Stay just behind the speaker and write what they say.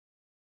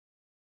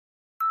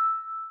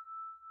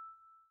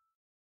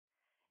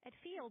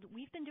Field,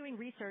 we've been doing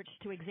research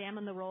to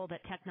examine the role that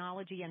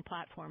technology and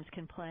platforms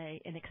can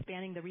play in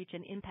expanding the reach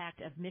and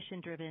impact of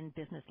mission-driven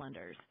business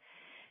lenders.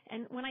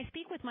 And when I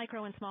speak with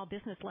micro and small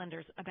business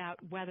lenders about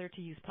whether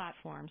to use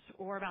platforms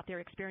or about their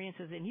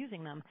experiences in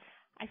using them,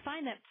 I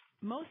find that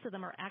most of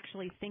them are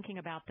actually thinking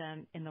about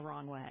them in the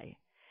wrong way.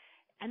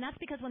 And that's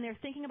because when they're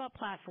thinking about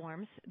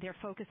platforms, they're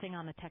focusing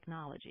on the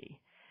technology.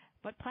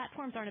 But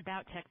platforms aren't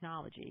about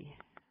technology.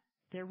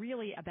 They're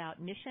really about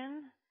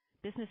mission,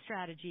 business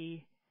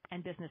strategy,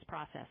 and business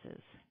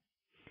processes.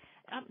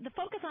 The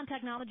focus on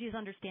technology is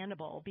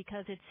understandable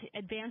because it's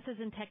advances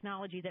in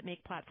technology that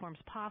make platforms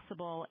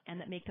possible and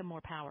that make them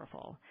more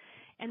powerful.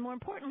 And more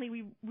importantly,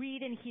 we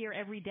read and hear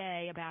every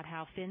day about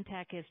how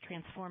fintech is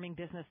transforming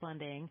business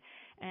lending,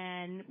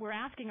 and we're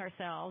asking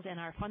ourselves, and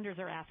our funders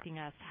are asking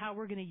us, how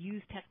we're going to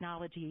use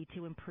technology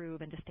to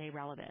improve and to stay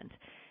relevant.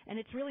 And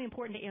it's really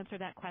important to answer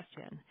that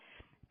question.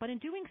 But in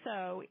doing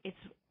so, it's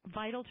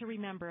vital to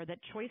remember that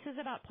choices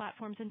about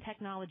platforms and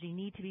technology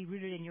need to be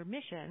rooted in your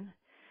mission,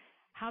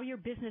 how your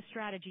business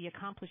strategy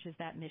accomplishes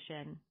that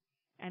mission,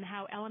 and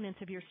how elements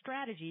of your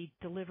strategy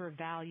deliver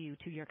value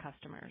to your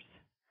customers.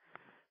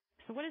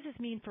 So what does this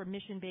mean for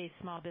mission-based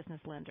small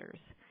business lenders?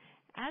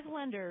 As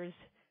lenders,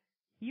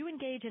 you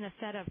engage in a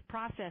set of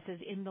processes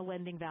in the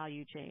lending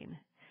value chain,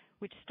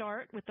 which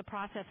start with the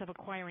process of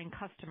acquiring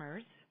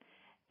customers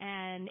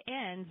and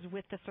ends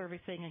with the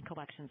servicing and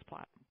collections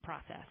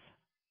process.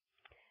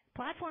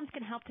 Platforms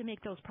can help to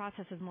make those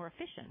processes more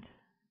efficient,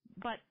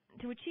 but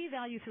to achieve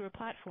value through a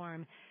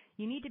platform,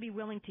 you need to be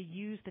willing to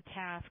use the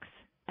tasks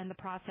and the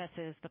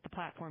processes that the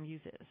platform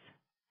uses.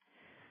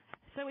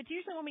 So it's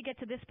usually when we get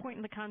to this point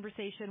in the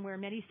conversation where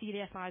many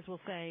CDFIs will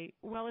say,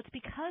 well, it's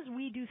because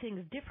we do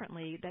things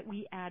differently that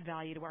we add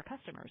value to our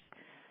customers.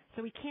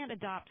 So we can't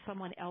adopt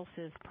someone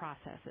else's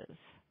processes.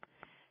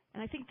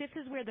 And I think this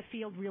is where the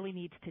field really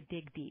needs to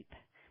dig deep.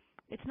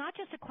 It's not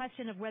just a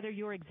question of whether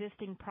your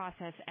existing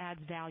process adds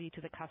value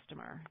to the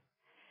customer.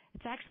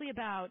 It's actually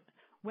about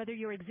whether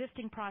your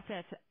existing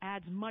process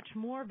adds much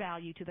more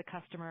value to the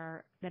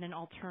customer than an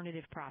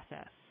alternative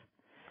process.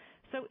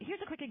 So here's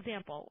a quick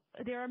example.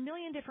 There are a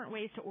million different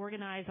ways to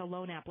organize a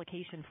loan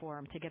application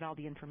form to get all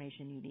the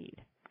information you need.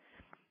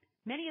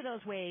 Many of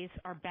those ways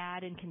are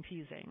bad and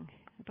confusing,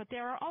 but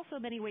there are also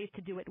many ways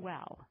to do it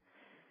well.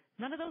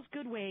 None of those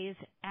good ways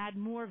add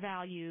more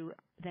value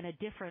than a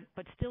different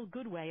but still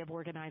good way of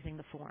organizing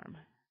the form.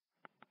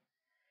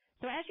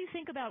 So as you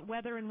think about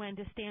whether and when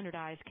to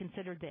standardize,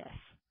 consider this.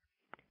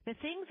 The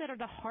things that are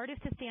the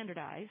hardest to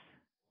standardize,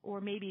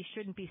 or maybe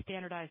shouldn't be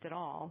standardized at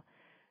all,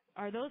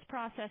 are those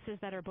processes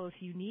that are both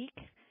unique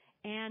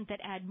and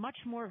that add much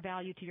more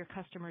value to your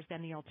customers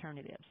than the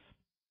alternatives.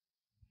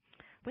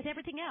 With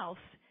everything else,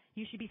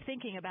 you should be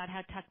thinking about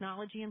how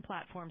technology and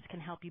platforms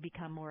can help you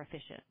become more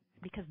efficient,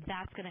 because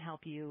that's going to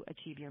help you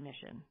achieve your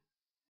mission.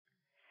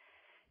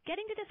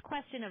 Getting to this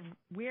question of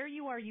where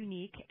you are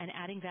unique and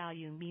adding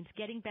value means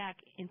getting back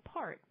in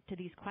part to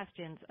these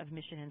questions of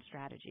mission and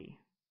strategy.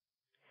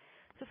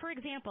 So for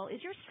example,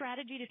 is your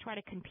strategy to try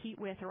to compete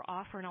with or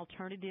offer an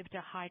alternative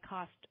to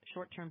high-cost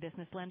short-term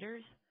business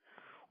lenders,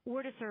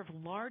 or to serve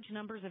large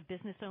numbers of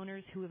business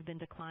owners who have been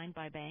declined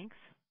by banks?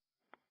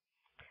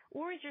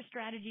 Or is your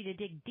strategy to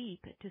dig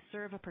deep to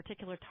serve a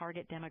particular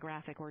target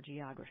demographic or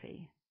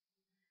geography?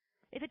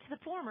 If it's the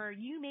former,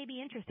 you may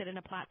be interested in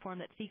a platform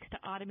that seeks to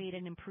automate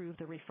and improve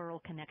the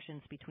referral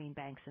connections between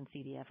banks and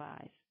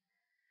CDFIs.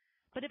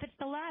 But if it's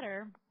the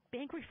latter,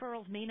 bank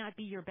referrals may not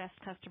be your best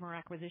customer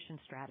acquisition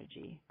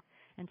strategy.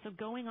 And so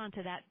going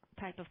onto that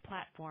type of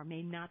platform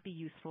may not be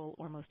useful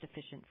or most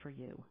efficient for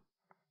you.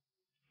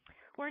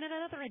 Or in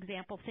another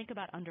example, think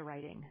about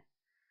underwriting.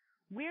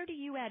 Where do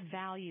you add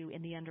value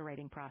in the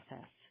underwriting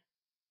process?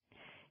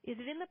 Is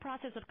it in the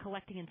process of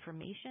collecting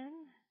information?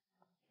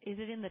 Is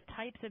it in the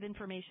types of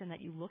information that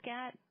you look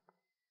at?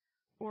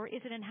 Or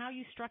is it in how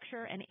you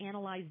structure and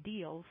analyze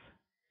deals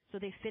so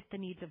they fit the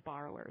needs of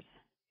borrowers?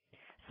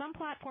 Some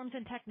platforms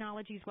and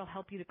technologies will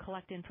help you to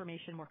collect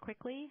information more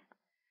quickly.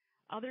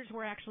 Others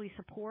will actually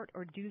support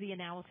or do the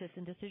analysis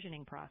and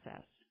decisioning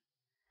process.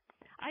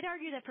 I'd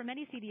argue that for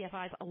many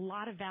CDFIs, a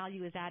lot of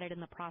value is added in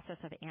the process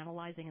of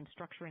analyzing and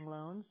structuring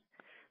loans,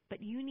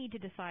 but you need to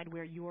decide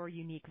where your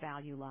unique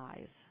value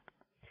lies.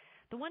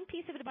 The one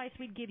piece of advice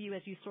we'd give you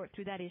as you sort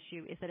through that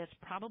issue is that it's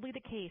probably the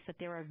case that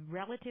there are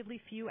relatively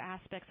few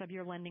aspects of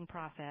your lending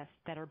process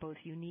that are both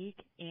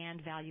unique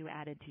and value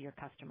added to your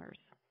customers.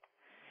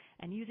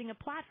 And using a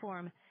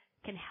platform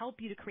can help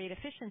you to create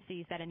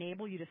efficiencies that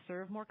enable you to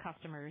serve more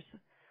customers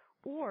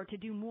or to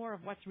do more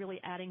of what's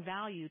really adding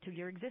value to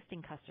your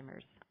existing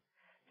customers,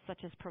 such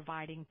as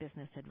providing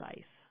business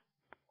advice.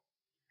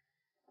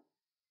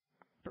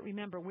 But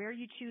remember, where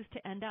you choose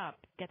to end up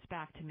gets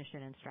back to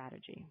mission and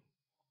strategy.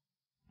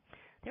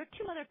 There are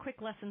two other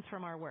quick lessons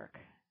from our work.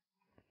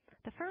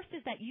 The first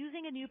is that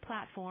using a new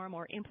platform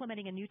or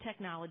implementing a new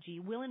technology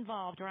will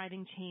involve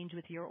driving change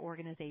with your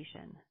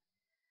organization.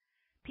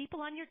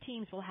 People on your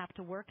teams will have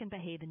to work and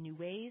behave in new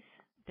ways.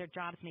 Their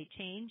jobs may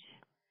change.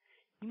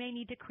 You may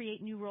need to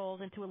create new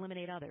roles and to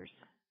eliminate others.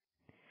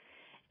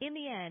 In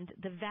the end,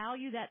 the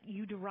value that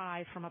you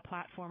derive from a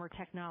platform or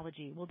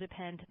technology will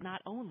depend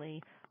not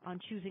only on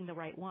choosing the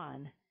right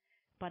one,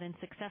 but in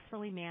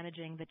successfully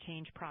managing the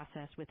change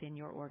process within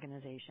your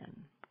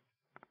organization.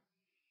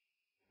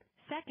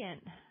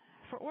 Second,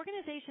 for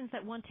organizations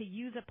that want to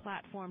use a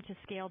platform to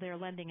scale their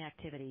lending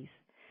activities,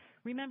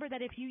 remember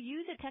that if you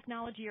use a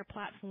technology or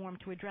platform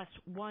to address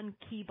one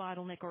key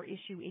bottleneck or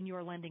issue in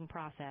your lending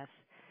process,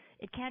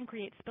 it can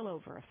create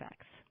spillover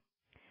effects.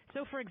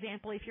 So, for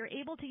example, if you're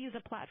able to use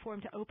a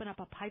platform to open up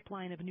a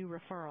pipeline of new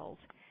referrals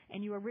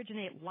and you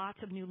originate lots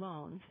of new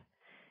loans,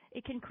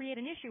 it can create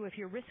an issue if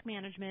your risk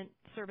management,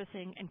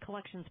 servicing, and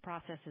collections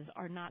processes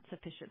are not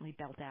sufficiently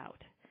built out.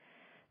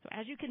 So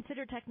as you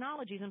consider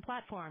technologies and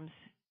platforms,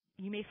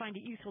 you may find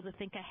it useful to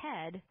think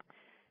ahead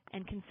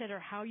and consider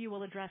how you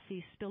will address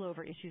these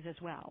spillover issues as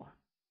well,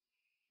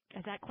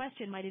 as that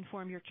question might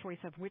inform your choice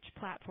of which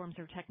platforms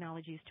or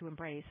technologies to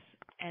embrace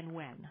and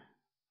when.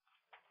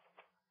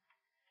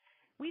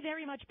 We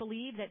very much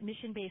believe that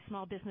mission-based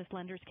small business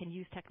lenders can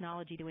use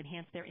technology to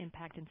enhance their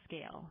impact and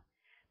scale,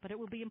 but it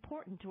will be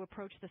important to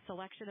approach the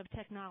selection of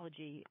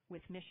technology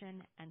with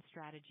mission and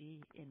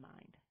strategy in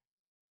mind.